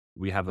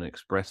We have an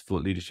express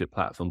thought leadership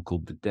platform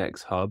called the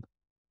Dex Hub.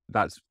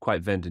 That's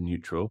quite vendor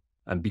neutral.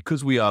 And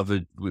because we are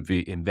the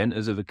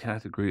inventors of this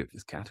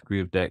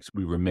category of Dex,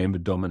 we remain the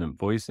dominant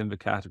voice in the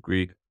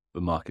category,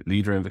 the market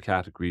leader in the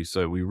category.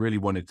 So we really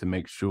wanted to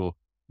make sure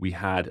we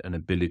had an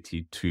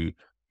ability to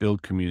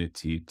build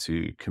community,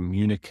 to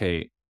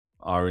communicate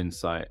our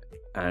insight,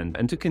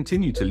 and to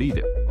continue to lead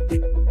it.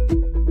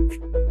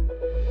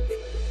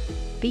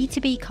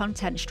 B2B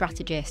Content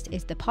Strategist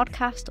is the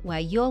podcast where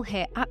you'll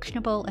hear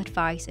actionable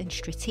advice and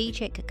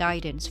strategic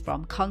guidance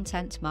from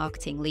content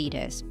marketing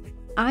leaders.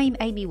 I'm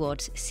Amy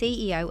Woods,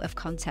 CEO of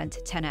Content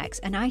 10x,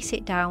 and I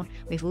sit down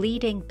with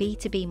leading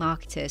B2B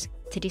marketers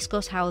to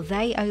discuss how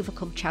they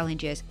overcome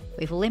challenges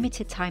with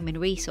limited time and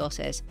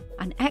resources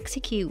and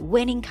execute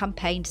winning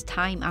campaigns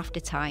time after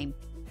time.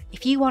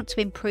 If you want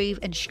to improve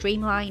and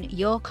streamline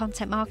your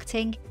content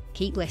marketing,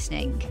 keep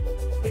listening.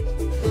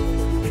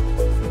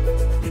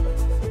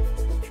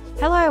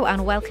 Hello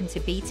and welcome to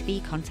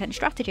B2B Content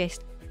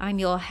Strategist. I'm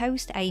your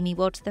host, Amy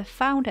Woods, the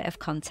founder of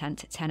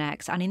Content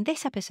 10x, and in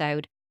this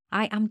episode,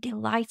 I am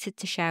delighted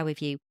to share with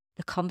you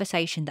the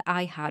conversation that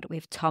I had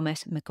with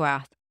Thomas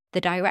McGrath, the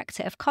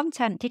Director of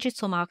Content,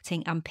 Digital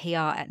Marketing and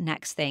PR at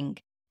Nexthink.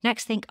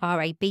 Nexthink are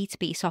a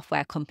B2B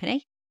software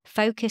company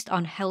focused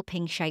on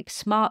helping shape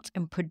smart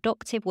and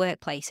productive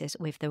workplaces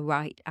with the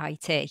right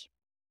IT.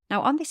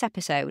 Now, on this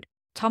episode,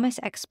 Thomas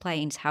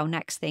explains how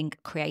Nexthink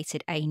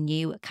created a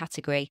new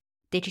category,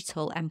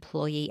 Digital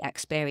Employee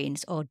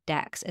Experience, or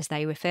DEX as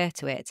they refer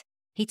to it.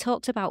 He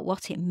talked about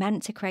what it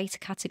meant to create a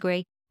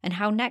category and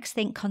how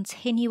Nexthink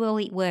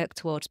continually work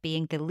towards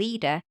being the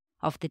leader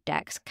of the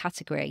DEX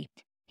category.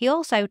 He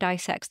also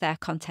dissects their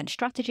content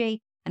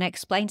strategy and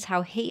explains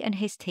how he and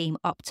his team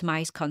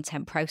optimize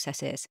content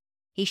processes.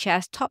 He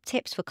shares top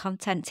tips for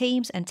content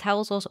teams and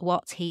tells us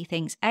what he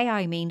thinks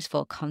AI means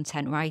for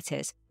content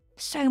writers.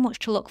 So much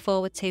to look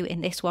forward to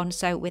in this one,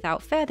 so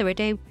without further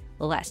ado,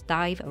 let's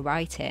dive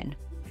right in.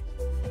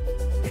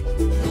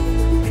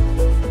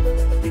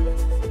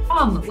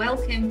 Tom,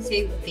 welcome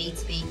to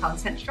B2B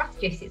Content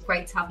Strategist. It's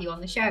great to have you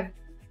on the show.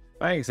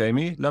 Thanks,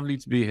 Amy. Lovely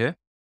to be here.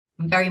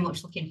 I'm very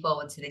much looking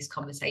forward to this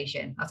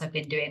conversation. As I've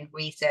been doing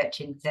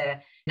research into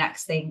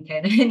Nexthink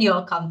and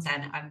your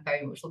content, I'm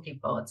very much looking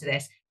forward to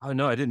this. Oh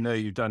no, I didn't know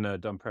you've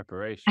done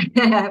preparation.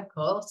 Of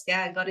course,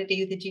 yeah, I've got to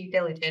do the due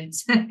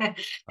diligence.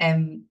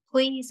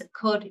 Please,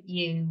 could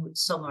you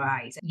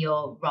summarise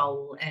your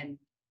role and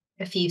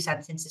a few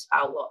sentences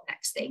about what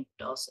Nexthink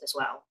does as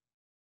well?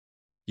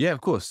 Yeah,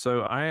 of course.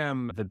 So I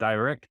am the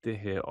director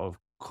here of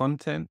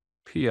content,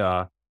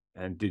 PR,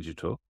 and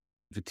digital.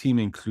 The team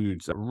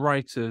includes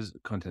writers,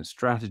 content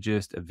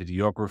strategist, a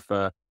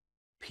videographer,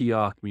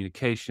 PR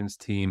communications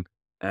team,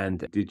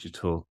 and a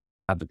digital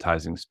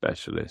advertising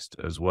specialist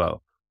as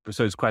well.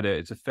 So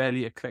it's a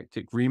fairly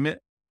eclectic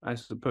remit, I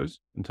suppose,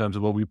 in terms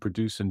of what we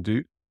produce and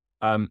do.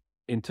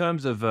 In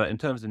terms of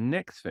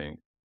Nexthink,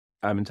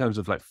 in terms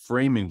of like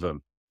framing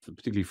them,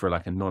 particularly for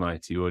like a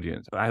non-IT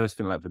audience, I always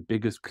think like the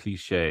biggest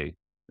cliche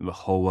in the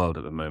whole world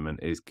at the moment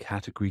is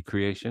category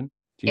creation.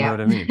 Do you know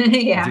what I mean?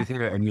 Yeah. You just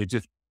hear it and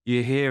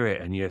you hear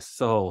it and your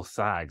soul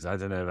sags. I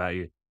don't know about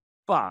you.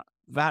 But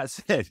that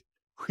said,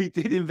 we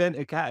did invent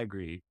a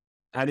category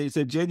and it's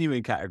a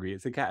genuine category.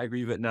 It's a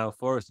category that now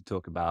Forrester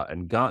talk about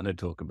and Gartner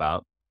talk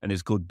about, and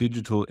it's called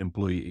Digital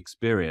Employee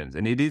Experience.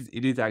 And it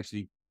is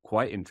actually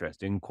quite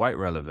interesting, quite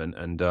relevant,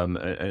 and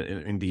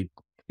indeed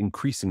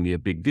increasingly a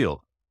big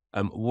deal.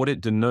 What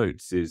it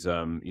denotes is,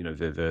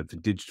 the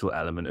digital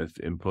element of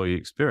employee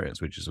experience,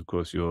 which is, of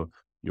course, your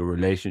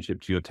relationship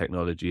to your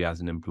technology as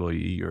an employee,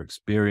 your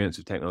experience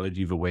of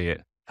technology, the way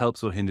it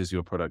helps or hinders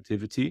your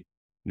productivity,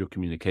 your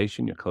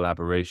communication, your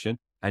collaboration,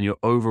 and your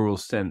overall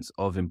sense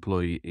of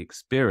employee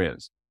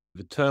experience.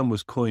 The term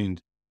was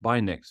coined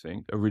by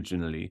Nexthink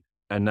originally,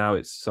 and now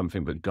it's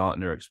something that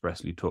Gartner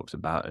expressly talks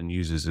about and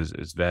uses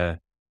as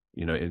their,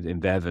 in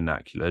their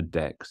vernacular,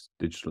 DEX,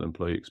 Digital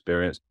Employee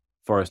Experience.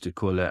 Forrester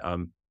call it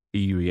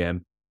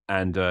EUEM,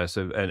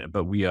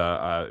 but we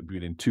are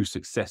in two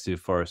successive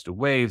Forrester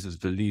waves as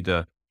the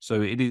leader.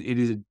 So it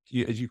is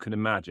as you can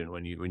imagine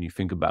when you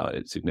think about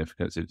its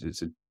significance,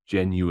 it's a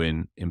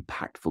genuine,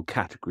 impactful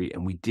category,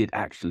 and we did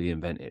actually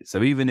invent it.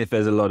 So even if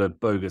there's a lot of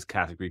bogus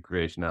category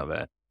creation out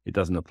there, it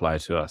doesn't apply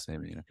to us,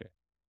 Amy. Okay.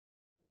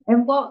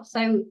 And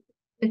so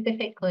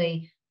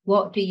specifically,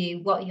 what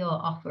are your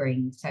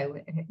offering? So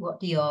what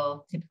do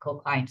your typical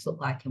clients look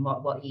like, and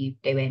what are you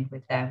doing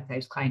with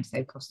those clients,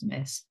 those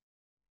customers?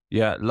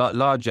 Yeah,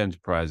 large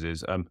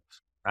enterprises, it's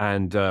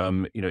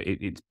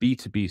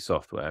B2B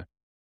software,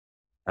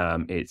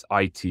 it's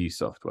IT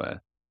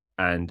software,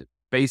 and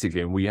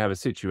basically, we have a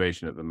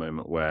situation at the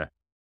moment where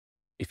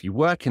if you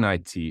work in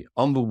IT,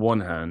 on the one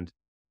hand,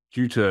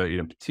 due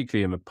to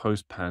particularly in the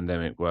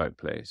post-pandemic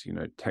workplace,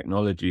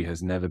 technology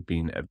has never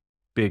been a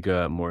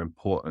bigger, more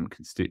important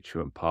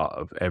constituent part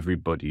of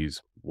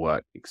everybody's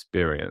work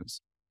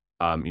experience.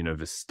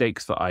 The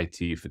stakes for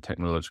IT, for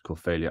technological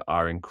failure,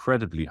 are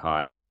incredibly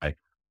high.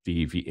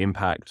 The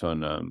impact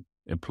on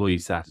employee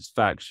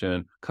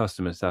satisfaction,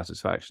 customer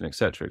satisfaction, et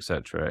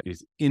cetera,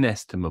 is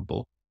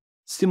inestimable.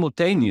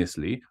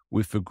 Simultaneously,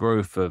 with the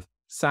growth of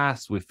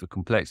SaaS, with the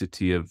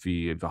complexity of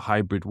the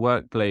hybrid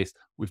workplace,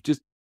 with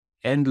just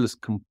endless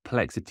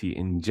complexity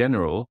in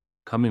general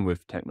coming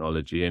with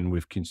technology and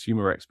with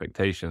consumer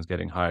expectations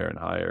getting higher and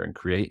higher and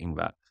creating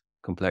that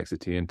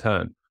complexity in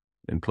turn,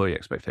 employee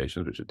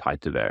expectations, which are tied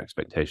to their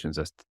expectations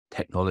as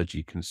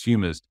technology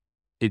consumers,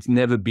 it's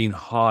never been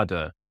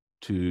harder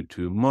to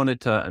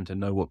monitor and to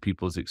know what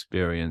people's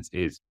experience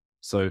is.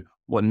 So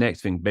what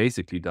Nexthink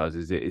basically does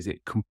is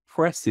it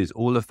compresses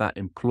all of that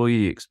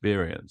employee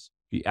experience,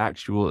 the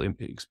actual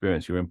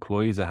experience your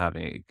employees are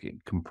having. It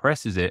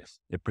compresses it.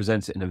 It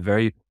presents it in a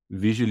very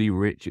visually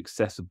rich,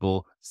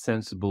 accessible,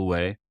 sensible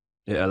way.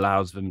 It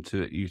allows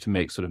you to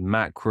make sort of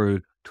macro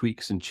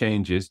tweaks and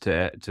changes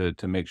to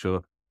make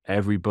sure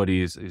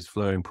everybody is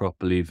flowing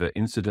properly, that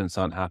incidents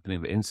aren't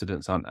happening, that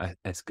incidents aren't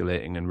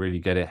escalating, and really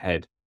get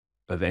ahead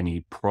of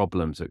any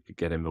problems that could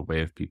get in the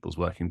way of people's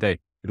working day.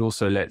 It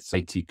also lets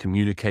IT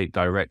communicate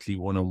directly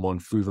one-on-one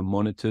through the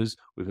monitors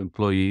with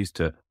employees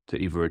to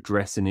either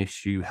address an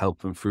issue,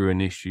 help them through an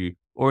issue,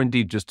 or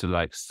indeed just to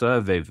like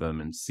survey them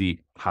and see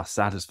how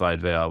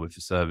satisfied they are with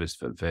the service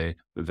that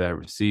they're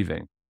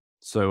receiving.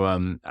 So,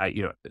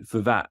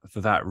 for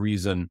that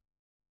reason,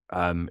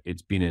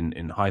 it's been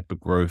in hyper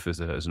growth as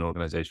an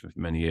organization for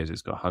many years.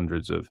 It's got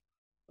hundreds of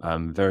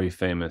very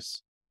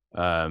famous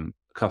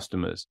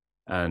customers.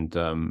 And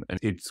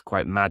it's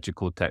quite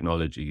magical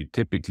technology.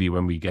 Typically,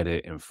 when we get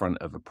it in front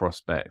of a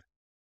prospect,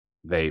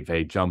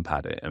 they jump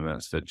at it, and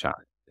that's the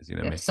challenge.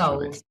 Making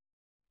Sold. sure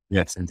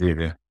yes, indeed,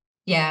 yeah.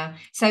 Yeah.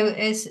 So,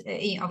 as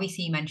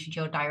obviously you mentioned,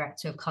 you're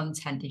director of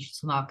content,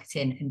 digital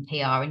marketing, and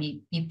PR, and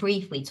you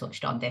briefly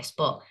touched on this,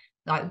 but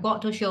like,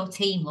 what does your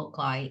team look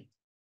like?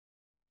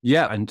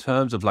 Yeah, in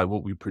terms of like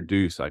what we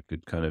produce, I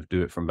could kind of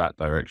do it from that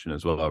direction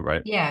as well,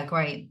 right? Yeah,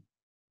 great.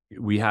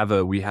 We have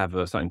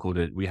a something called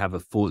we have a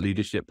thought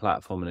leadership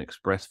platform, an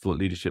express thought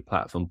leadership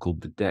platform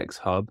called the Dex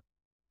Hub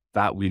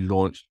that we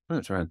launched.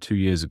 It's around 2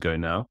 years ago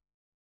now,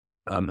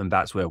 and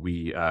that's where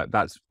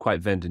that's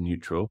quite vendor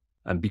neutral.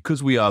 And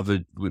because we are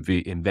the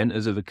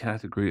inventors of this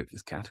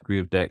category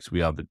of Dex,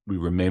 we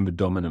remain the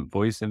dominant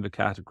voice in the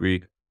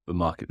category, the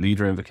market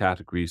leader in the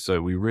category.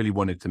 So we really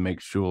wanted to make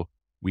sure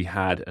we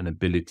had an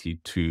ability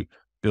to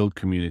build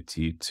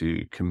community,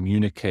 to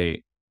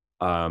communicate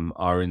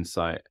our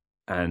insight,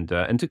 and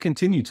to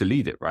continue to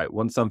lead it, right?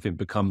 Once something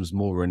becomes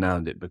more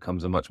renowned, it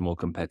becomes a much more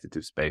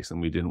competitive space,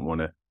 and we didn't want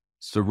to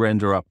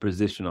surrender our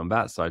position on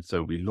that side.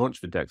 So we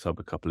launched the Dex Hub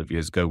a couple of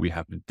years ago. We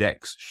have the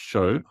Dex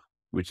Show,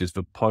 which is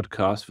the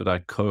podcast that I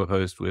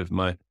co-host with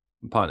my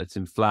partner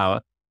Tim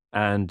Flower,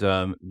 and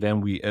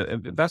then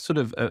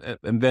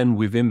and then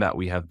within that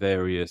we have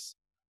various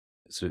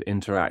sort of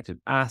interactive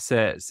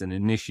assets and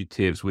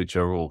initiatives, which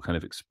are all kind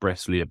of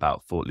expressly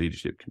about thought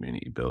leadership,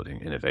 community building,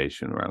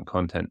 innovation around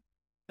content.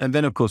 And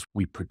then, of course,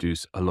 we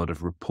produce a lot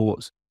of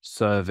reports,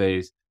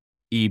 surveys,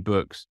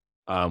 ebooks.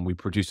 We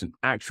produced an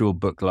actual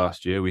book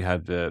last year. We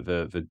had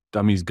the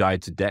Dummy's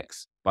Guide to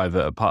Dex by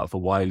part of the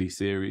Wiley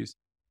series.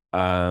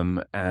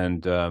 And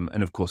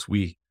of course,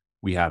 we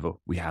have a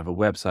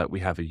website, we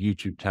have a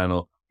YouTube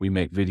channel, we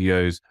make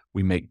videos,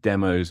 we make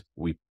demos,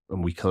 we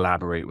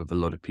collaborate with a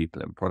lot of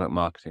people in product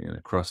marketing and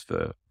across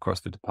the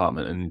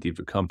department and indeed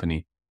the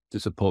company to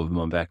support them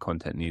on their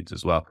content needs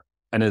as well.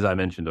 And as I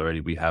mentioned already,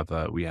 we have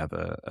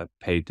a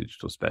paid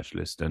digital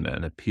specialist and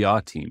a PR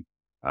team.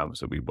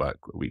 So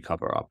we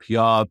cover our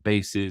PR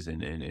bases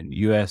in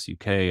US,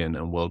 UK,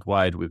 and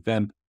worldwide with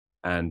them.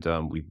 And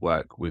we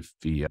work with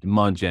the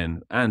demand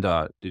gen and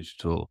our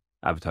digital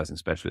advertising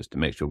specialist to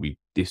make sure we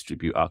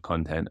distribute our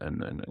content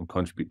and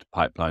contribute to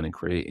pipeline and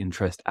create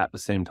interest at the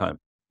same time.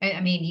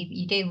 I mean,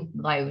 you do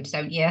loads,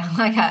 don't you?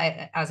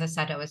 Like, as I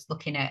said, I was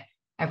looking at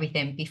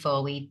everything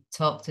before we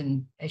talked,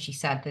 and as you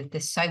said,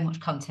 there's so much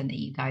content that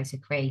you guys are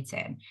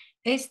creating.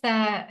 Is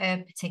there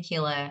a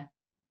particular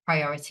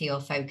priority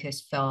or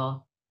focus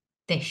for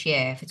this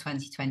year, for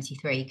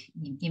 2023?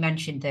 You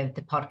mentioned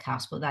the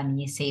podcast, but then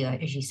you see,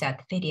 as you said,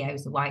 the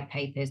videos, the white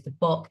papers, the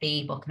book,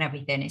 the ebook, and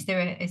everything. Is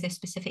there a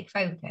specific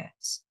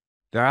focus?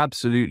 There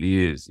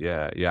absolutely is.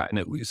 Yeah.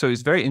 And so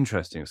it's very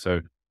interesting. So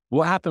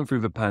what happened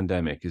through the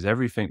pandemic is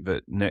everything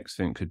that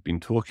Nexthink had been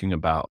talking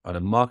about at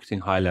a marketing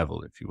high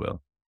level, if you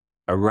will,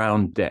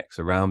 around Dex,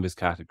 around this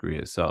category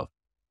itself,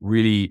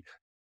 really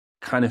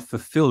kind of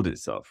fulfilled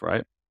itself,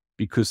 right?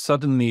 Because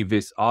suddenly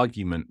this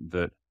argument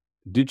that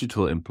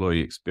digital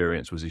employee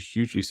experience was a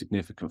hugely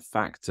significant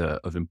factor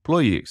of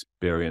employee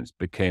experience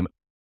became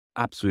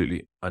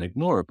absolutely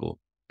unignorable,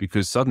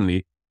 because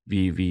suddenly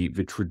the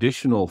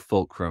traditional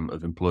fulcrum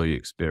of employee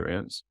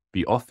experience,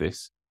 the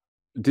office,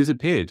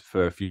 disappeared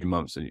for a few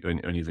months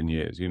and even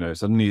years.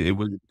 Suddenly it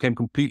became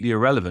completely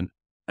irrelevant,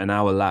 and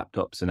our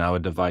laptops and our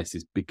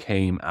devices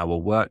became our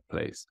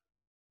workplace.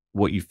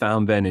 What you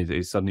found then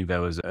is suddenly there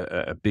was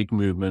a big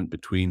movement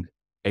between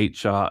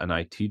HR and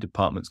IT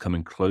departments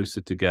coming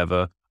closer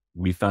together.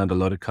 We found a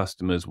lot of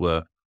customers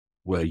were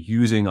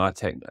using our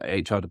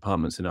HR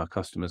departments in our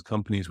customers'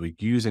 companies were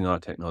using our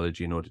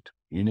technology in order to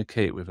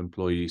communicate with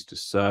employees, to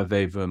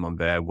survey them on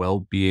their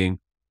well-being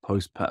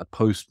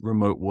post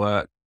remote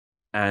work.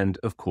 And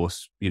of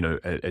course,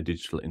 a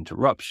digital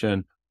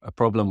interruption, a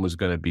problem was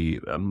going to be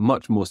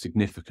much more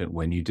significant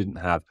when you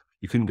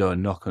couldn't go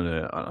and knock on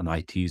an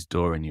IT's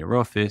door in your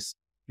office.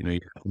 You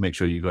have to make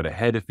sure you got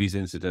ahead of these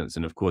incidents.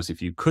 And of course,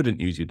 if you couldn't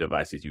use your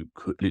devices, you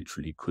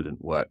literally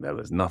couldn't work. There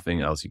was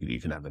nothing else. You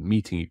can have a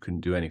meeting. You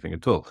couldn't do anything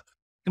at all.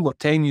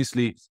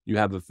 Simultaneously, you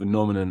have a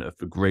phenomenon of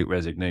the Great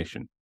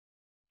Resignation,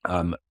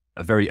 a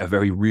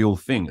very real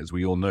thing, as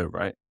we all know,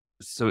 right?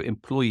 So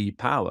employee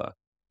power,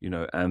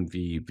 and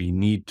the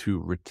need to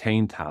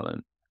retain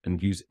talent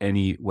and use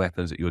any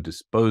weapons at your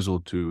disposal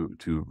to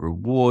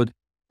reward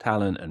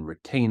talent and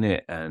retain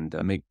it and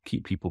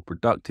keep people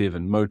productive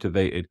and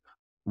motivated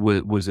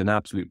was an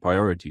absolute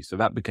priority. So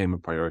that became a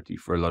priority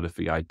for a lot of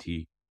the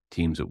IT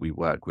teams that we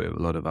work with, a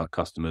lot of our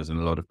customers and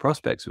a lot of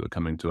prospects who are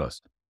coming to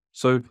us.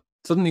 So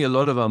suddenly a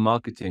lot of our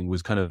marketing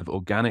was kind of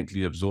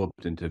organically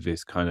absorbed into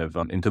this kind of,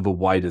 into the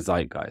wider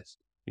zeitgeist.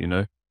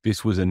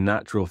 This was a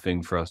natural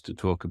thing for us to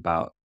talk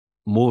about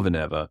more than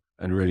ever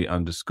and really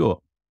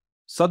underscore.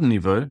 Suddenly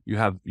though, you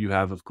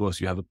have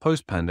a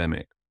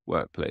post-pandemic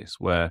workplace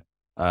where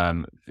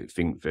I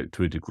think that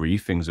to a degree,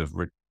 things have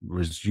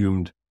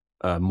resumed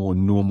a more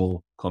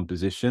normal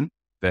composition.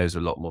 There's a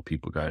lot more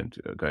people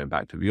going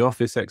back to the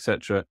office,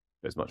 etc.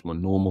 There's much more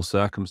normal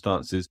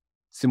circumstances.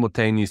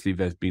 Simultaneously,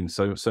 there's been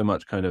so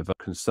much kind of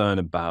concern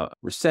about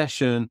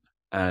recession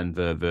and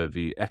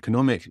the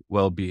economic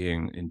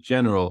well-being in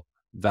general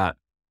that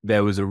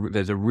there's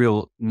a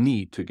real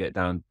need to get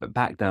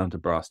back down to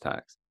brass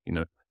tacks,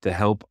 to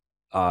help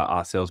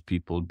our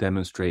salespeople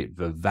demonstrate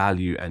the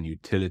value and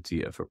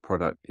utility of a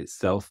product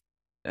itself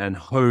and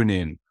hone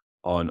in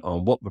on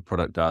what the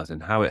product does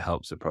and how it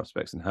helps the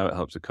prospects and how it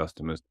helps the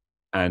customers,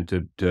 and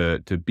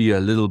to be a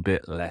little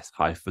bit less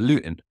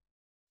highfalutin.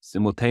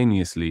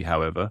 Simultaneously,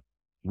 however,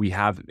 we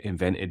have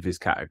invented this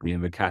category,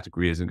 and the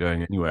category isn't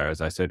going anywhere.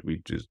 As I said,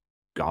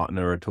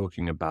 Gartner are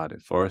talking about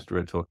it, Forrester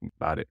are talking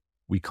about it.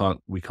 We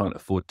can't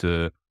afford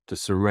to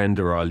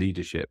surrender our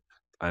leadership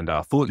and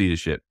our thought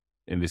leadership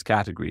in this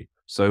category.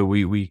 So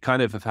we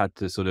kind of have had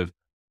to sort of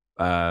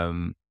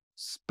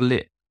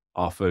split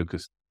our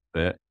focus a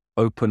bit,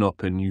 open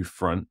up a new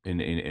front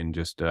in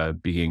just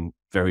being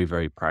very,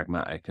 very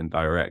pragmatic and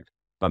direct,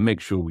 but make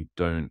sure we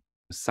don't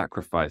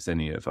sacrifice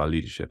any of our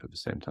leadership at the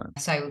same time.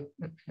 So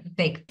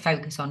big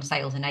focus on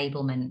sales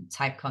enablement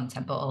type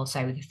content, but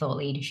also the thought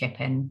leadership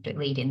and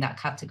leading that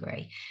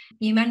category.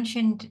 You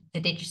mentioned the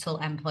digital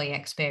employee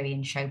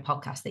experience show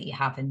podcast that you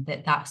have, and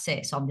that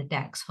sits on the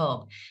Dex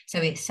hub. So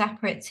it's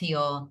separate to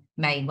your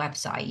main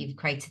website. You've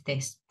created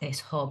this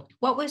hub.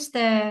 What was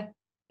the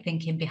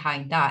thinking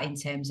behind that in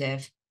terms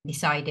of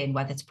deciding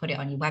whether to put it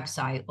on your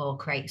website or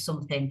create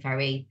something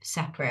very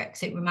separate?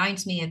 Because it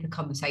reminds me of the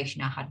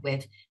conversation I had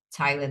with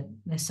Tyler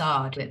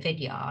Lassard at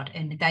Vidyard,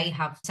 and they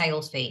have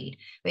Sales Feed,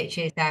 which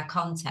is their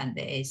content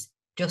that is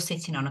just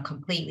sitting on a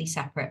completely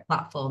separate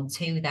platform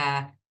to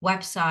their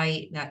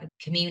website, that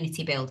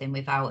community building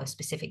without a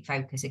specific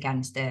focus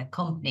against the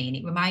company. And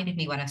it reminded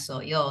me when I saw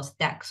yours,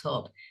 Dex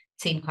Hub,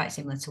 seemed quite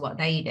similar to what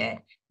they did.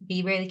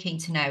 Be really keen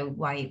to know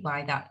why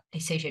that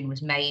decision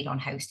was made on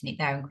hosting it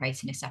there and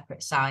creating a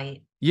separate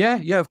site. Yeah,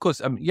 of course.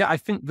 I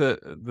think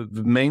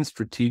the main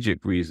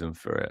strategic reason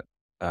for it,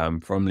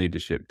 from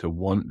leadership to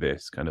want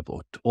this kind of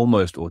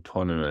almost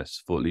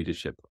autonomous thought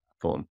leadership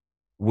platform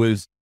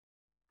was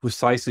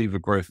precisely the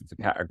growth of the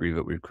category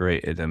that we've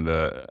created and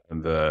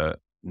the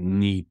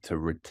need to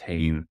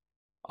retain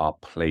our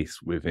place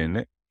within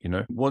it.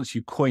 Once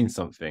you coin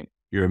something,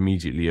 you're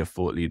immediately a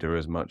thought leader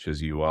as much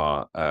as you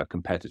are a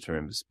competitor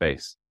in the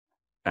space.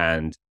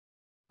 And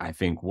I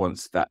think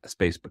once that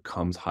space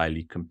becomes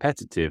highly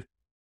competitive,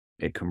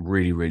 it can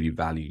really, really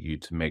value you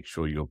to make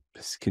sure you'll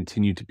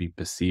continue to be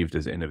perceived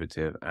as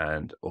innovative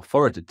and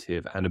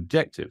authoritative and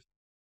objective.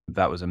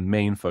 That was a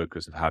main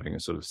focus of having a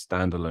sort of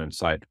standalone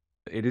site.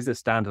 It is a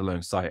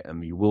standalone site,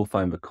 and you will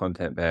find the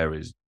content there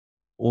is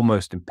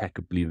almost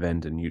impeccably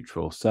vendor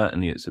neutral.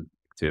 Certainly it's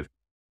objective.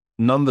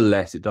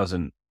 Nonetheless, it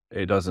doesn't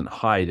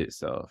hide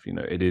itself.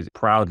 It is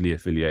proudly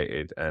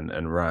affiliated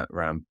and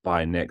ran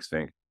by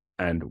Nexthink,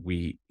 and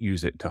we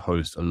use it to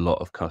host a lot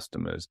of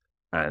customers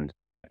and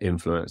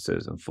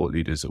influencers and thought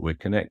leaders that we're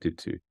connected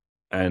to.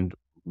 And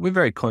we're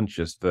very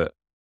conscious that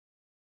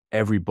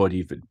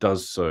everybody that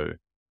does so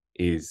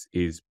is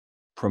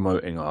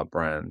promoting our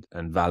brand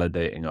and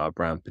validating our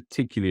brand,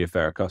 particularly if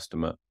they're a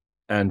customer.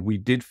 And we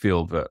did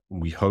feel that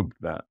we hoped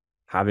that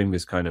having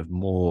this kind of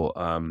more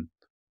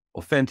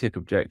authentic,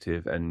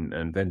 objective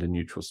and vendor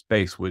neutral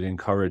space would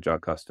encourage our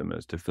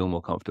customers to feel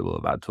more comfortable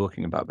about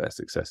talking about their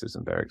successes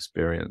and their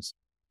experience.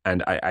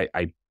 And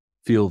I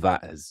feel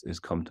that has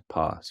come to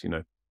pass.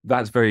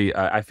 That's very,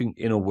 I think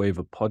in a way,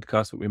 the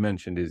podcast that we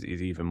mentioned is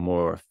even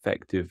more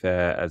effective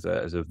there as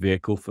a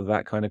vehicle for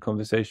that kind of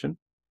conversation.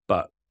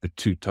 But the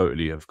two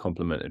totally have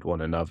complemented one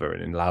another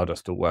and allowed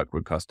us to work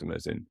with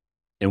customers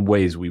in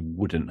ways we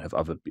wouldn't have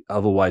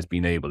otherwise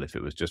been able if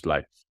it was just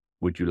like,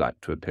 would you like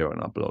to appear on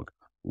our blog?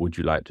 Would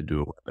you like to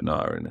do a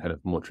webinar, and kind of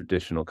more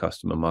traditional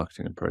customer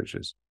marketing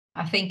approaches?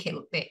 I think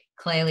it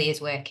clearly is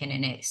working,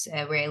 and it's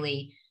a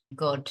really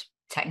good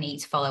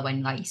technique to follow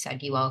when, like you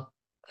said, you are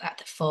at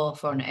the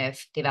forefront of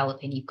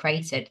developing. You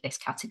created this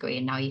category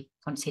and now you're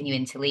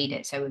continuing to lead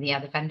it. So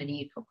the vendor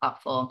neutral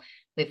platform,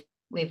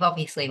 we've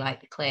obviously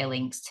like the clear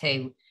links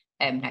to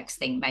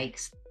Nexthink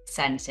makes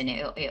sense, and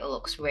it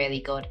looks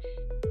really good.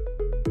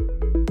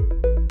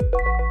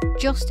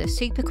 Just a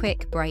super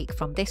quick break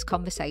from this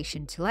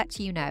conversation to let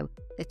you know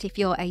that if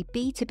you're a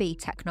B2B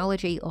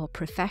technology or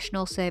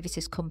professional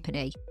services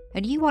company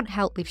and you want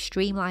help with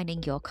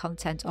streamlining your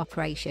content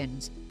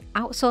operations,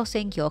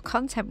 outsourcing your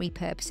content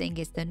repurposing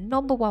is the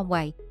 #1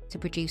 way to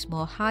produce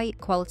more high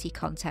quality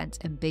content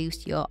and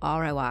boost your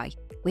ROI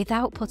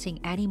without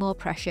putting any more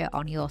pressure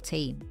on your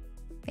team.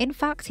 In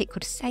fact, it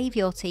could save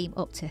your team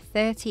up to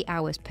 30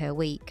 hours per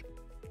week.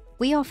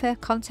 We offer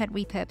content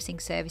repurposing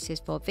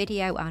services for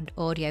video and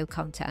audio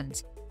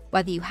content.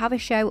 Whether you have a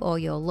show or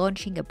you're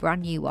launching a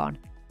brand new one,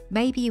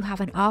 maybe you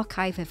have an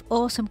archive of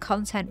awesome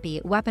content, be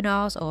it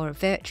webinars or a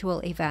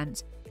virtual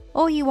event,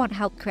 or you want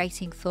help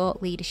creating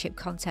thought leadership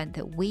content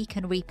that we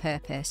can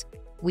repurpose,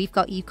 we've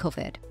got you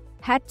covered.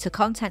 Head to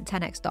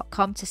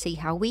content10x.com to see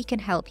how we can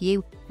help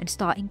you and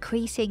start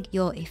increasing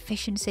your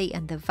efficiency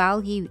and the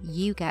value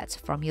you get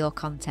from your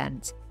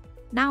content.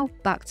 Now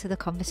back to the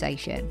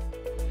conversation.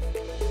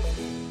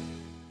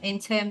 In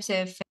terms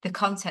of the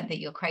content that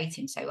you're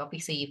creating, so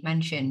obviously you've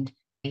mentioned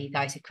you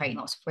guys are creating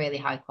lots of really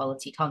high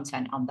quality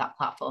content on that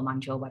platform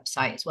and your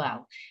website as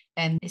well.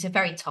 It's a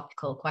very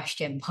topical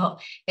question,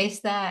 but is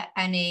there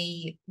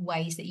any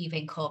ways that you've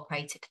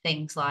incorporated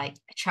things like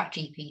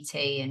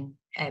ChatGPT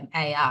and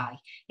AI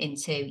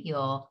into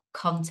your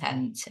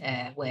content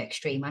work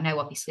stream? I know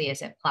obviously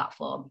as a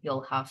platform,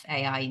 you'll have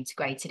AI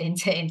integrated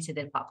into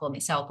the platform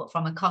itself, but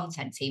from a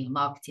content team, a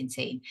marketing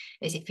team,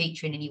 is it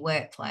featuring in your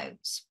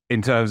workflows?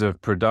 In terms of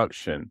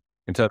production,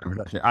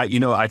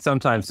 I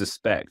sometimes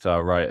suspect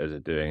our writers are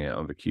doing it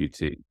on the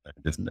QT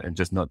and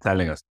just not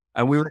telling us.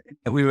 And we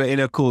were in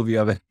a call the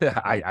other.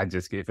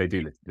 If they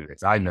do listen to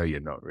this, I know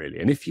you're not really.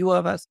 And if you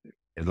are, that's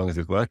as long as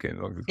it's working.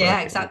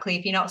 Exactly.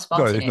 If you're not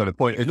spotting it's not a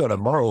point. It's not a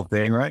moral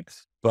thing, right?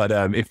 But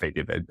if they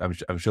did,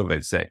 I'm sure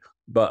they'd say.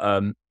 But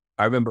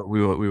I remember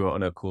we were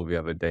on a call the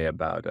other day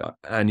about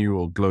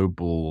annual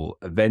global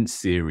event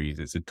series.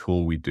 It's a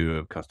tour we do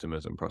of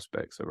customers and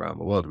prospects around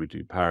the world. We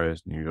do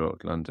Paris, New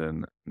York,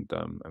 London,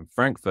 and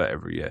Frankfurt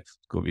every year. It's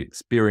called the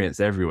Experience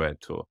Everywhere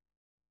tour.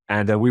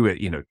 And we were,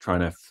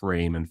 trying to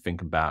frame and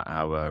think about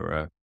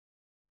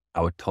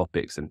our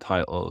topics and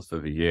titles for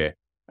the year.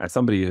 And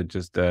somebody had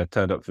just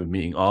turned up for the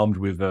meeting armed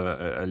with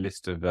a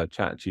list of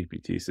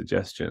ChatGPT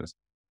suggestions.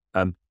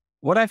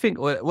 One thing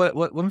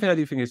I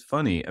do think is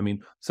funny,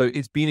 so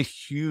it's been a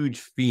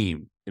huge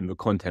theme in the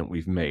content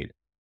we've made,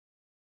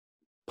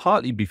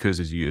 partly because,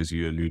 as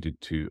you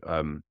alluded to,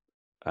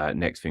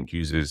 Nexthink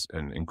uses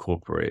and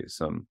incorporates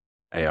some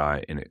AI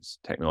in its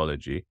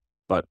technology.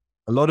 But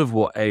a lot of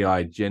what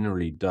AI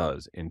generally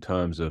does in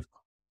terms of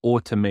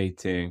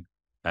automating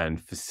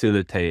and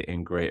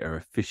facilitating greater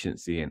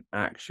efficiency and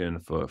action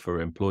for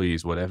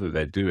employees, whatever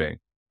they're doing,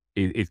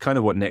 it's kind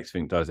of what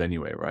Nexthink does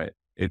anyway, right?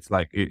 It's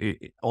like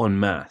it en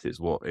masse is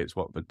what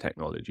the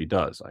technology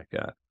does.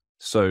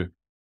 So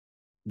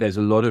there's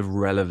a lot of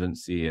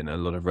relevancy and a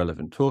lot of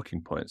relevant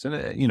talking points. And,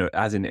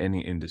 as in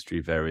any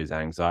industry, there is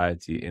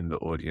anxiety in the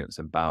audience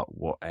about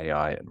what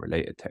AI and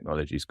related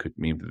technologies could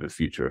mean for the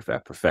future of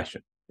their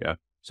profession. Yeah.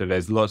 So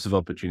there's lots of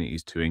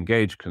opportunities to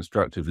engage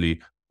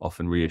constructively,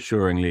 often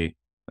reassuringly,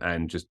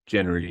 and just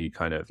generally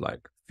kind of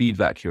like feed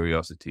that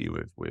curiosity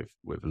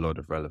with a lot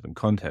of relevant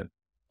content.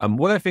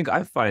 What I think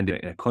I find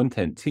in a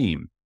content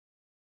team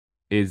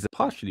is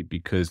partially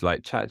because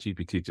like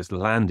ChatGPT just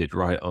landed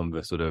right on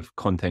the sort of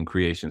content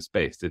creation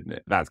space, didn't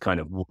it? That's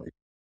kind of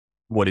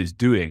what it's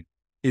doing.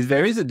 Is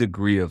there is a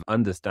degree of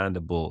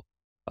understandable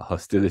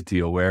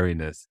hostility or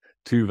wariness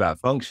to that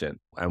function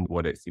and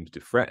what it seems to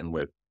threaten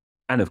with.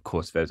 And of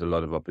course, there's a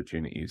lot of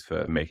opportunities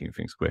for making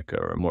things quicker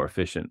or more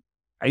efficient.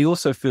 I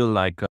also feel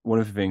like one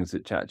of the things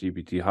that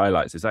ChatGPT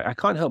highlights is I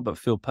can't help but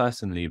feel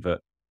personally that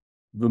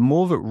the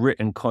more that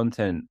written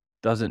content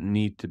doesn't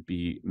need to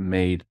be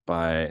made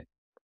by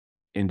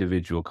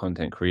individual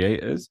content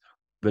creators,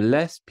 the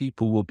less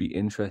people will be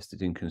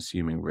interested in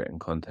consuming written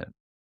content.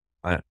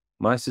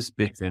 My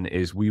suspicion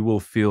is we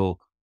will feel,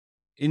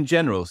 in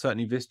general,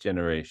 certainly this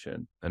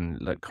generation and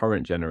like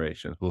current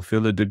generations, will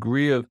feel a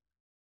degree of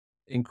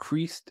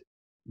increased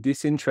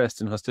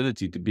disinterest and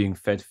hostility to being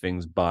fed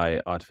things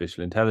by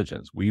artificial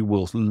intelligence. We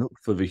will look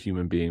for the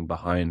human being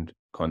behind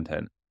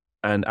content.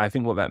 And I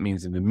think what that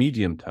means in the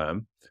medium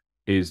term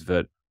is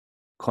that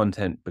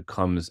content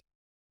becomes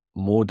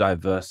more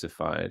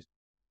diversified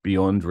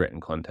beyond written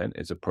content.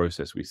 It's a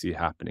process we see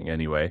happening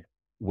anyway,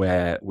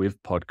 where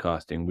with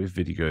podcasting, with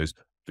videos,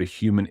 the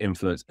human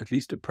influence, at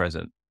least at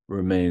present,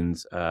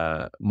 remains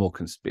more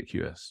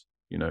conspicuous,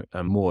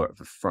 and more at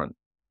the front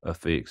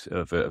of a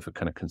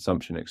kind of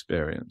consumption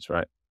experience,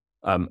 right?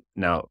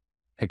 Now,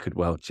 it could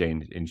well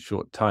change in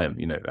short time.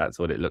 That's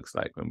what it looks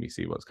like when we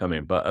see what's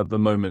coming. But at the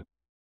moment,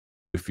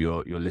 if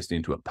you're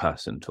listening to a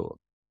person talk,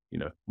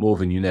 more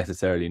than you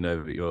necessarily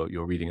know that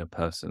you're reading a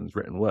person's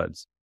written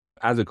words.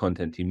 as a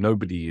content team,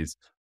 nobody is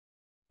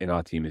in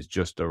our team is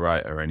just a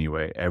writer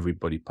anyway.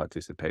 Everybody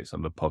participates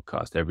on the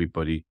podcast.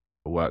 Everybody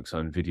works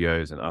on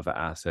videos and other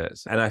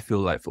assets. And I feel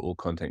like for all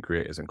content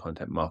creators and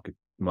content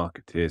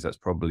marketeers, that's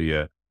probably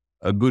a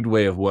good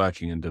way of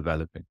working and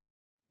developing.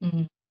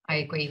 Mhm. I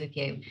agree with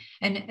you.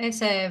 And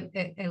as a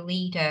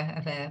leader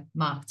of a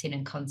marketing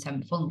and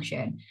content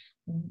function,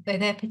 are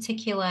there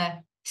particular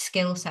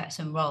skill sets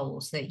and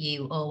roles that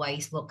you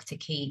always look to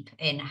keep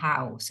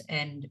in-house,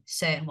 and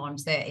certain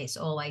ones that it's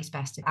always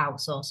best to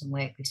outsource and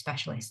work with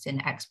specialists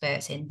and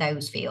experts in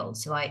those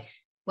fields? So like,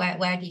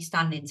 where do you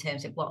stand in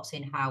terms of what's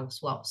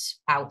in-house, what's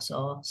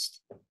outsourced?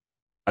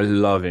 I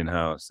love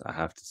in-house, I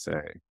have to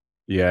say.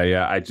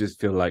 Yeah. I just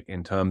feel like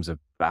in terms of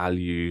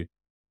value,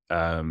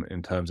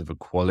 in terms of the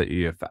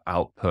quality of the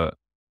output,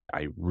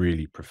 I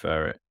really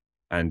prefer it.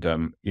 And,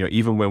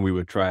 even when we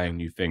were trying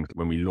new things,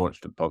 when we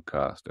launched a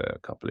podcast a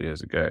couple of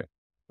years ago,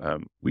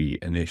 we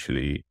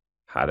initially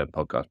had a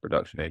podcast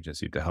production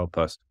agency to help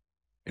us.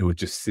 It was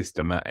just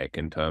systematic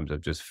in terms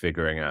of just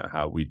figuring out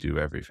how we do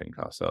everything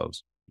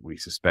ourselves. We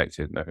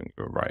suspected, and I think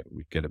we were right,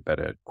 we'd get a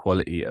better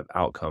quality of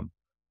outcome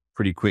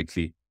pretty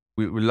quickly.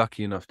 We were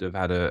lucky enough to have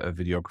had a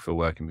videographer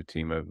working with the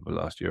team over the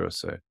last year or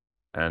so.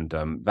 And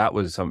that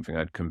was something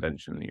I'd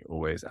conventionally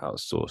always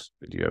outsourced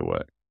video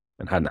work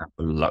and hadn't had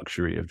the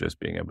luxury of just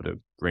being able to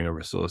bring a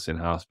resource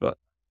in-house. But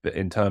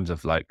in terms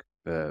of like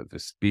the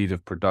speed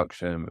of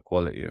production, the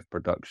quality of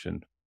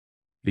production,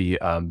 the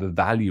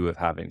value of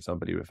having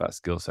somebody with that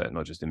skill set,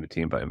 not just in the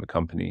team, but in the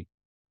company.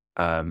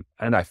 And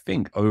I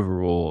think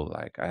overall,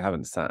 like I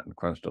haven't sat and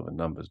crunched all the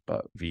numbers,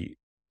 but the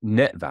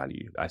net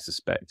value, I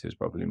suspect, is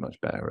probably much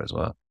better as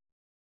well.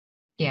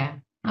 Yeah,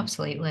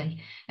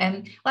 absolutely.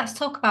 Let's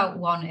talk about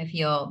one of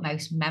your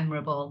most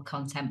memorable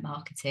content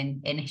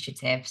marketing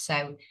initiatives.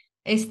 So,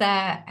 is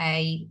there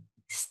a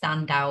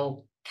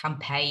standout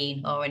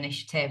campaign or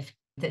initiative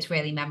that's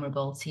really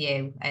memorable to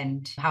you?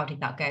 And how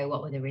did that go?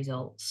 What were the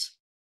results?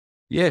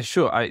 Yeah,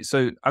 sure.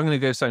 So I'm going to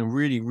go something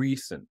really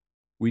recent.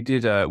 We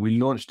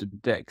launched a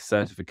deck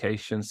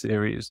certification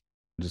series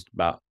just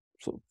about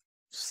sort of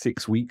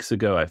 6 weeks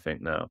ago, I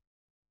think now.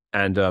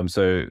 And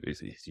so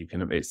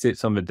it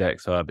sits on the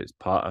Dex Hub. It's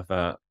part of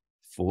that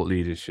thought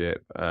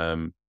leadership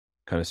kind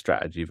of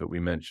strategy that we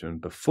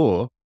mentioned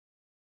before,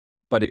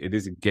 but it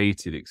is a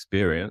gated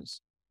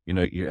experience.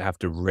 You have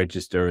to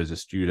register as a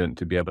student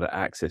to be able to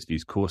access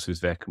these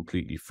courses. They're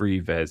completely free.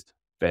 There's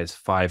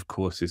 5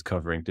 courses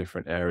covering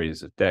different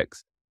areas of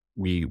Dex.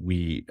 We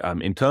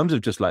in terms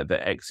of just like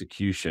the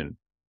execution,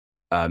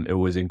 it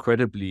was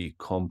incredibly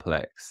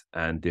complex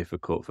and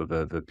difficult for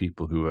the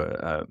people who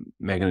were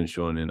Megan and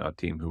Sean in our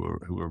team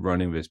who were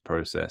running this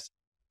process,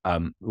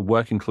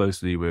 working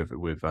closely with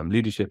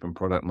leadership and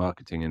product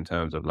marketing in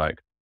terms of like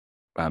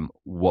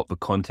what the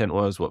content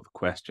was, what the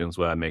questions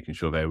were, making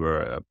sure they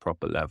were at a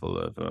proper level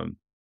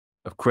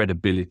of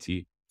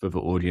credibility for the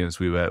audience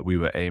we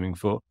were aiming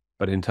for.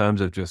 But in terms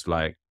of just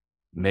like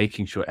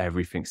making sure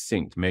everything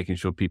synced, making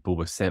sure people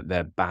were sent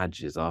their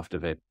badges after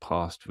they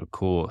passed the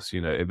course,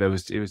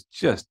 it was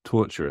just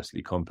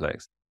torturously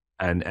complex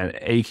and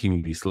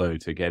achingly slow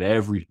to get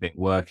everything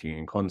working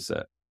in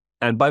concert.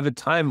 And by the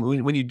time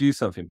when you do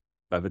something,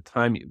 by the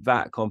time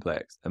that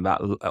complex and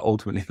that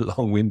ultimately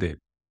long-winded,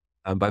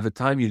 and by the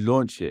time you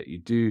launch it,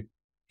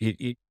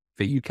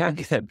 but you can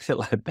get a bit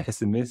like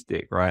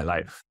pessimistic, right?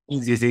 Like,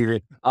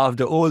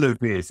 after all of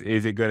this,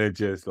 is it going to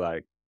just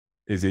like,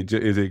 is it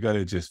going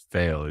to just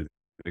fail? Is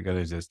it going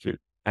to just do?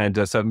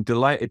 And so I'm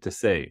delighted to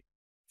say,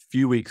 a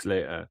few weeks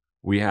later,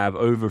 we have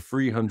over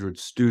 300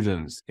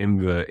 students in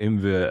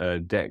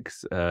the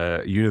Dex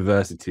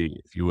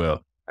university, if you will.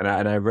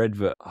 And I read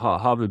that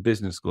Harvard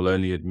Business School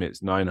only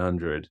admits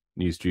 900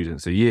 new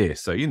students a year.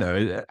 So,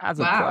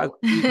 Wow.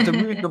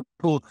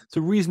 it's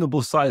a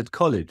reasonable sized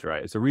college,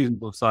 right? It's a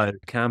reasonable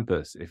sized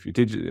campus, if you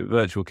did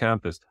virtual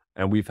campus.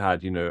 And we've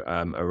had,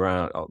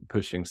 around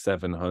pushing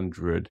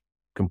 700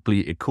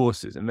 completed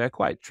courses, and they're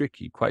quite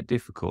tricky, quite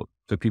difficult.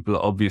 So people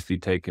are obviously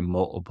taking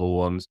multiple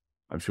ones.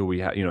 I'm sure we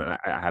had,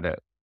 I had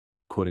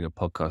recording a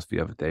podcast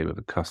the other day with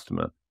a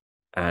customer,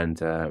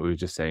 and we were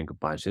just saying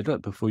goodbye. She said,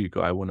 look, before you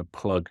go, I want to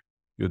plug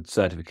your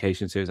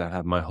certification series. I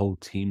have my whole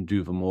team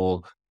do them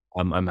all.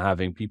 I'm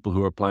having people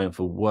who are applying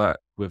for work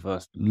with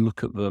us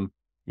look at them,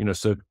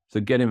 so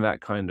getting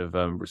that kind of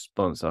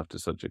response after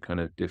such a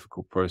kind of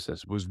difficult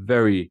process was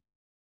very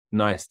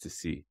nice to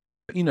see.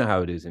 You know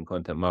how it is in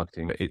content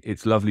marketing.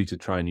 It's lovely to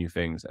try new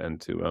things and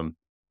to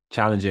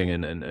challenging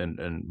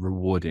and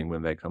rewarding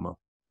when they come up.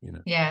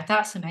 Yeah,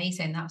 that's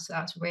amazing.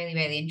 That's really,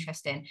 really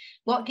interesting.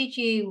 What did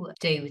you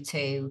do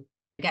to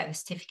get the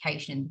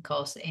certification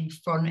course in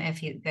front of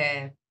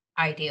the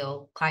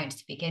ideal clients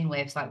to begin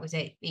with? Like, was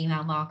it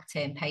email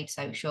marketing, paid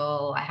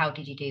social? Like, how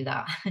did you do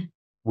that?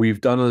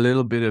 We've done a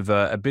little bit of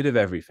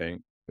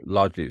everything.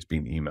 Largely, it's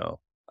been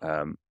email,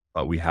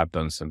 but we have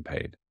done some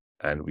paid,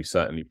 and we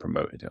certainly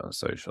promoted it on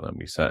social, and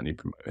we certainly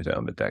promoted it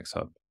on the Dex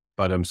Hub.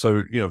 But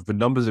so the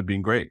numbers have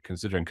been great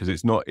considering, because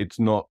it's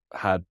not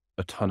had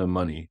a ton of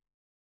money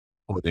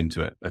put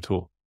into it at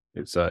all.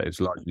 It's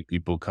largely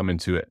people coming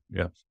to it.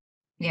 Yeah.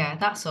 Yeah,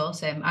 that's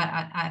awesome.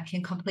 I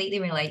can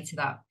completely relate to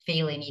that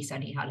feeling you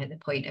said you had at the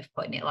point of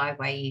putting it live,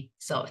 where you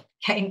sort of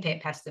getting a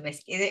bit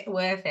pessimistic. Is it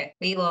worth it?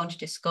 We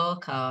launched a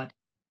scorecard,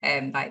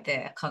 like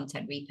the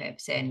content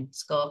repurposing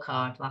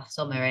scorecard last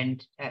summer,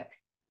 and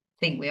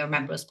think we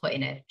remember us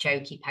putting a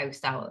jokey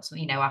post out,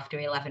 after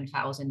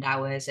 11,000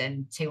 hours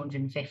and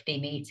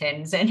 250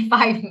 meetings and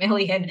 5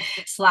 million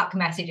Slack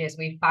messages,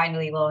 we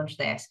finally launched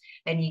this.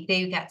 And you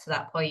do get to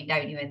that point,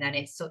 don't you? And then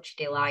it's such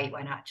delight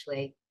when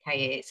actually,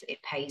 okay,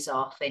 it pays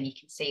off and you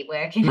can see it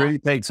working. It really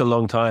takes a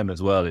long time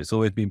as well. It's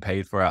always been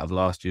paid for out of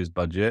last year's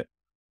budget.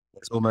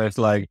 It's almost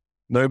like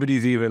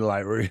nobody's even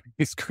like really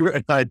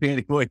scrutinizing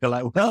anymore. You're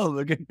like, well,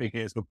 the good thing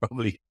is we'll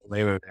probably get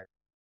away with it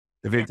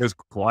if it just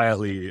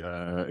quietly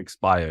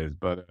expires.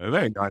 But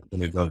very nice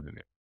when it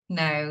doesn't.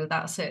 No,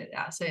 that's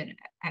an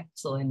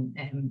excellent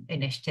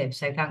initiative.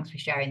 So thanks for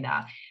sharing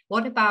that.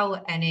 What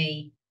about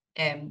any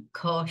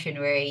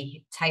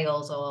cautionary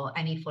tales or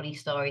any funny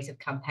stories of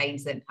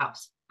campaigns that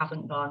perhaps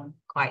haven't gone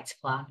quite to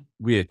plan?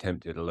 We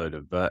attempted a load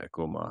of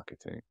vertical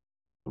marketing.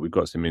 We've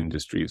got some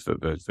industries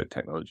that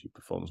technology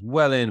performs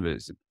well in, but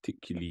it's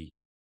particularly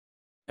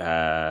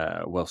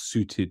well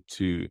suited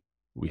to.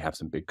 We have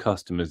some big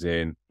customers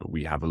in,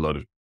 we have a lot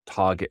of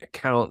target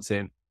accounts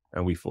in,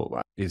 and we thought,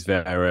 well, is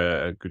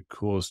there a good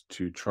cause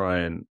to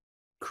try and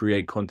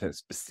create content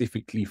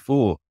specifically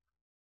for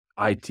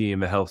IT in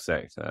the health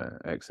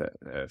sector,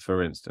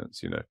 for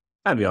instance,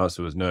 And the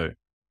answer was no.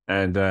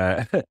 And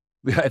I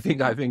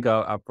think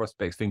our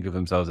prospects think of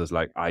themselves as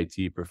like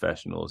IT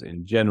professionals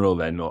in general.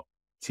 They're not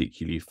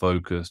particularly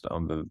focused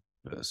on the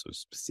sort of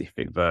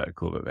specific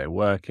vertical that they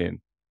work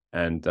in,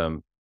 and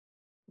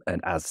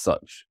as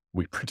such,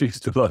 we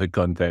produced a lot of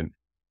content.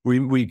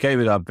 We gave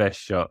it our best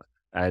shot,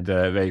 and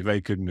they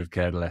couldn't have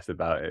cared less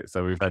about it.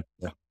 So we've had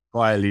to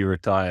quietly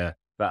retire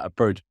that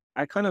approach.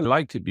 I kind of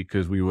liked it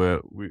because we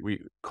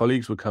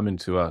colleagues were coming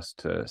to us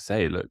to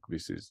say, look,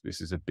 this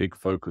is a big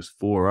focus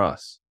for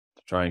us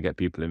to try and get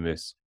people in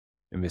this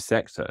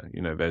sector.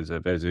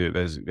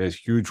 There's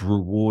huge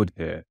reward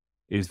here.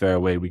 Is there a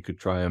way we could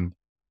try and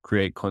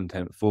create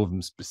content for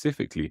them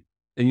specifically?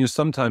 And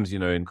sometimes,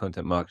 in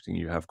content marketing,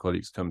 you have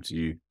colleagues come to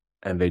you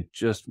and they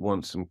just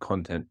want some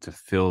content to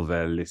fill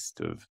their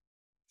list of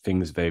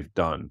things they've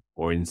done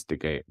or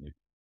instigated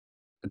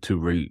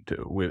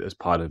with as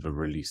part of a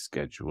release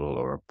schedule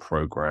or a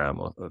program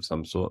of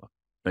some sort.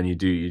 And you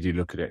do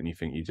look at it and you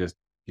think,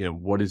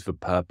 what is the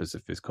purpose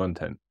of this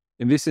content?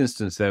 In this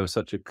instance, there was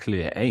such a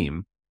clear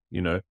aim,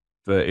 that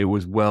it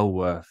was well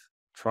worth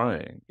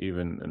trying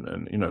even.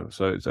 And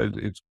so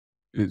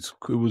it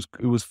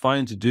was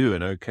fine to do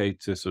and okay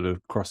to sort of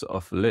cross it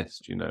off the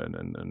list,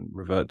 and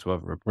revert to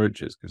other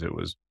approaches because it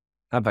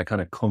had that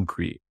kind of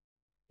concrete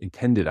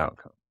intended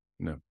outcome,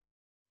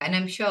 And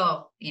I'm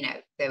sure,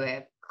 there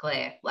were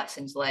clear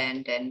lessons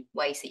learned and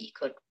ways that you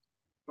could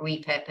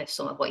repurpose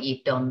some of what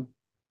you've done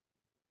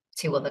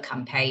to other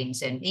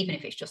campaigns. And even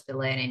if it's just the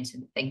learnings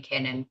and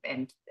thinking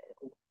and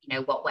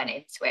what went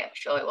into it, I'm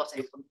sure it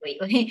wasn't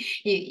completely,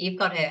 you've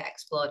got to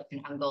explore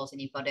different angles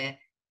and you've got to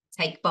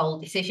take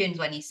bold decisions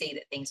when you see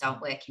that things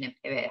aren't working and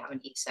pivot,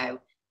 haven't you? So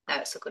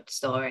that's a good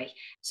story.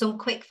 Some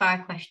quick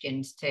fire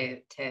questions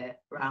to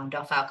round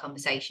off our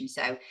conversation.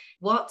 So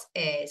what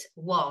is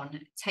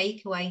one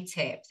takeaway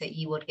tip that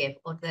you would give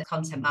other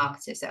content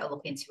marketers that are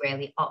looking to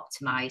really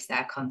optimize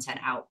their content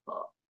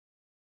output?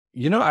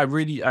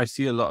 I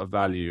see a lot of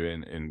value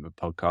in the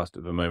podcast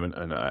at the moment,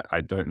 and I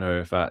don't know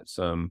if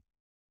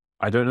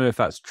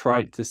that's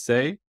trite to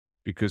say,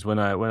 because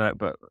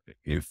but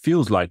it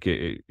feels like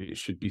it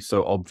should be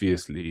so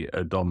obviously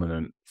a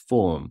dominant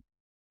form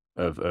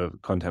of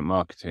content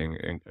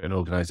marketing in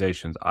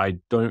organizations. I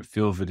don't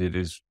feel that it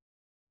has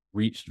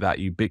reached that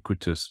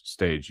ubiquitous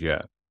stage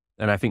yet.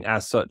 And I think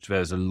as such,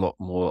 there's a lot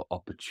more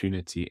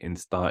opportunity in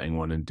starting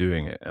one and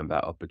doing it. And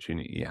that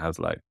opportunity has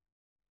like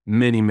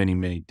many, many,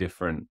 many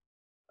different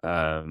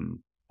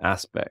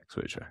aspects,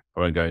 which I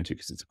won't go into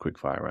because it's a quick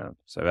fire round.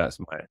 So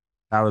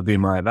that would be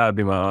my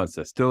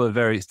answer. Still an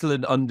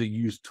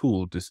underused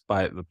tool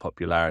despite the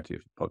popularity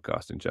of the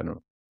podcast in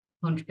general.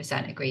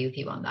 100% agree with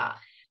you on that.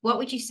 What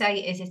would you say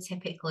is a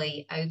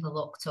typically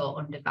overlooked or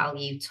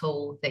undervalued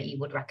tool that you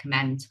would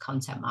recommend to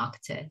content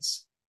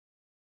marketers?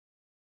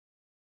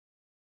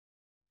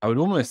 I would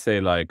almost say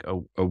like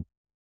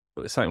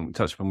something we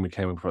touched when we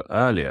came across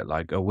earlier,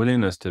 like a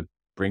willingness to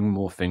bring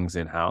more things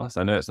in-house.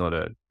 I know it's not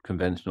a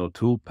conventional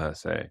tool per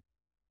se,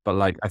 but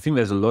like I think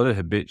there's a lot of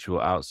habitual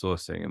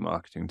outsourcing in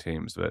marketing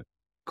teams that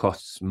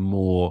costs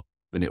more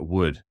than it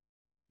would,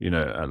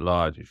 at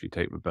large, if you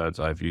take the bird's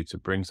eye view to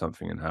bring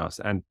something in-house,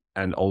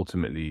 and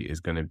ultimately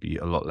is going to be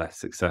a lot less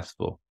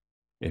successful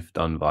if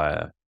done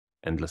via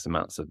endless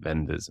amounts of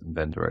vendors and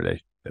vendor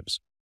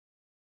relationships.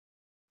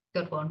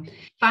 Good one.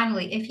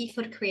 Finally, if you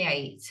could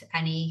create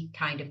any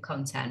kind of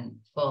content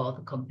for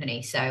the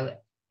company, so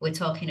we're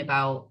talking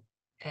about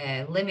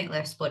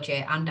limitless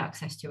budget and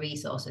access to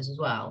resources as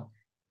well,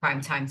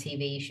 primetime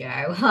TV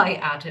show, like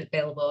ad at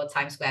Billboard,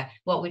 Times Square,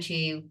 what's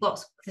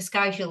the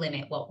sky's your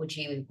limit? What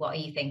are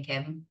you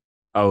thinking?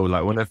 Oh,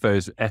 like one of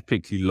those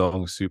epically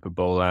long Super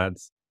Bowl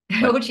ads.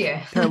 Like, Would you?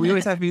 we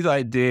always have these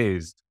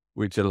ideas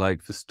which are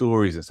like for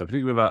stories and stuff.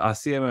 Particularly about our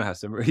CMO has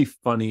some really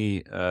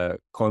funny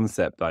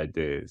concept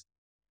ideas.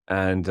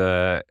 And,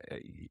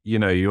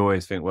 you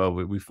always think, well,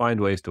 we find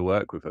ways to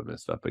work with them and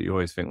stuff, but you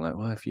always think like,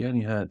 well, if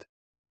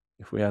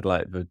we had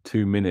like the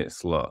 2-minute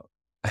slot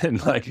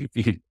and like if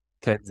you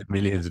tens of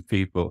millions of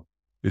people,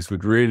 this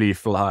would really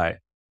fly.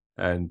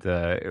 And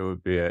it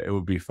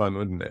would be fun,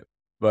 wouldn't it?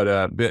 But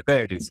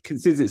there it is.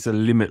 Since it's a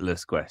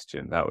limitless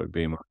question, that would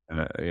be my,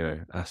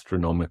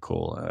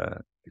 astronomical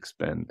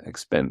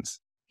expense.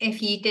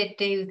 If you did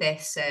do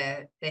this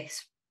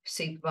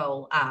Super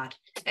Bowl ad,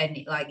 and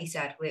like you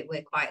said,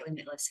 we're quite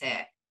limitless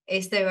here.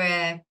 Is there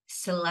a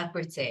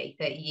celebrity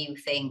that you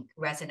think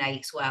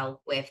resonates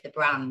well with the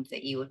brand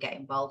that you would get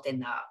involved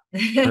in that?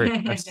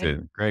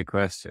 Great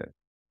question.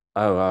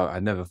 Oh, I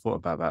never thought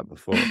about that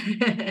before.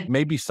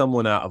 Maybe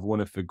someone out of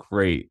one of the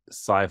great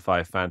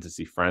sci-fi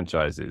fantasy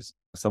franchises,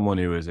 someone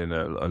who was in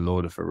a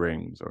Lord of the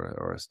Rings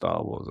or a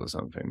Star Wars or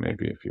something.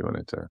 Maybe if you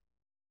wanted to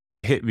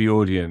hit the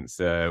audience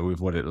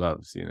with what it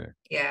loves,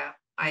 Yeah,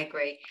 I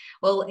agree.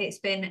 Well, it's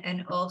been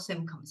an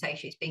awesome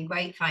conversation. It's been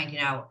great finding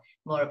out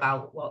more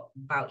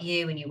about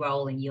you and your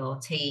role in your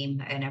team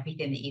and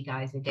everything that you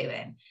guys are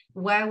doing.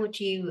 Where would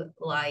you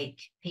like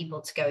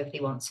people to go if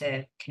they want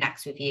to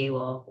connect with you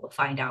or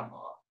find out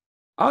more?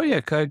 Oh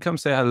yeah, come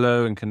say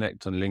hello and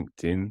connect on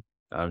LinkedIn.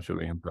 I'm sure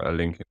we can put a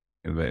link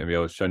in the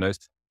old show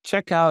notes.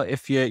 Check out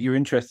if you're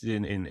interested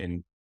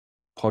in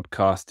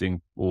podcasting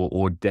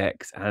or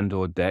decks.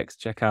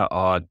 Check out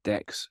our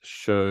decks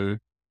show.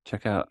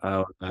 Check out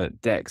our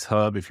decks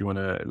hub if you want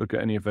to look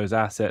at any of those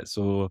assets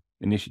or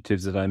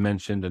initiatives that I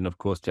mentioned, and of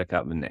course check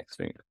out the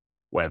Nexthink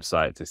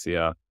website to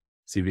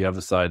see the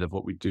other side of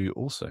what we do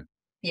also.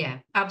 Yeah,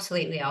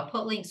 absolutely. I'll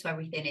put links to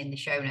everything in the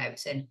show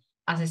notes, and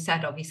as I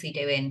said, obviously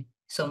doing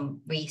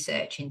some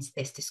research into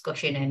this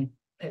discussion and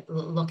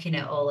looking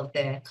at all of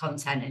the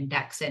content and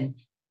decks and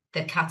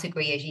the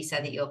category, as you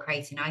said, that you're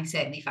creating. I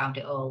certainly found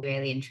it all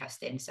really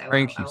interesting. So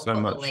Thank you I'll so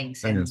put much. the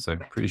links I in.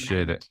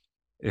 appreciate it.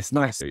 It's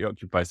nice that you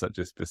occupy such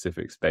a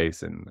specific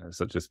space and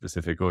such a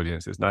specific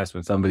audience. It's nice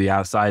when somebody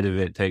outside of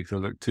it takes a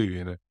look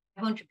too,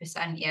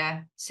 100%,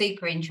 yeah.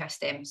 Super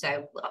interesting.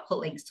 So I'll put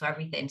links to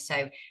everything.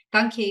 So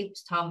thank you,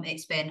 Tom.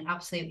 It's been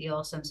absolutely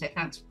awesome. So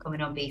thanks for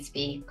coming on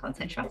B2B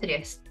Content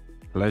Strategist.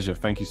 Pleasure.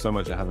 Thank you so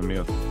much for having me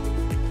on.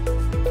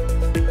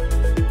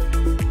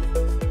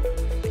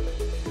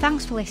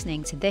 Thanks for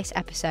listening to this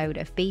episode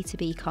of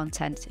B2B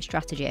Content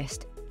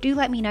Strategist. Do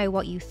let me know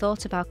what you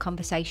thought of our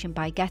conversation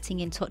by getting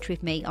in touch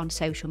with me on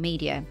social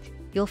media.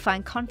 You'll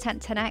find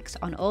Content 10x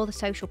on all the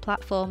social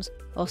platforms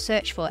or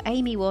search for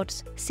Amy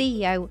Woods,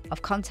 CEO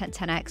of Content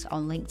 10x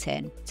on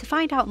LinkedIn. To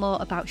find out more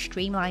about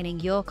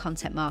streamlining your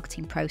content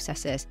marketing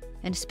processes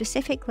and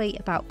specifically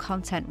about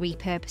content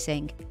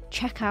repurposing,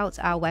 check out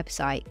our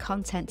website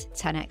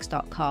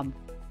content10x.com,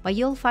 where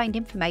you'll find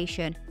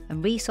information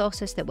and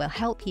resources that will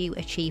help you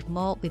achieve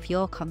more with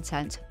your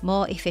content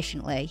more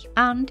efficiently.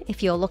 And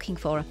if you're looking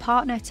for a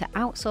partner to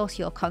outsource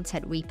your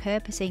content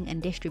repurposing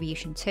and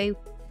distribution to,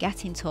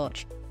 get in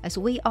touch, as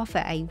we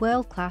offer a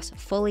world-class,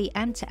 fully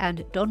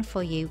end-to-end,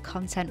 done-for-you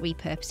content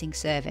repurposing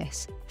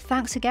service.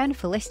 Thanks again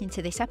for listening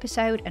to this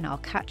episode, and I'll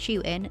catch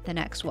you in the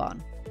next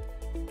one.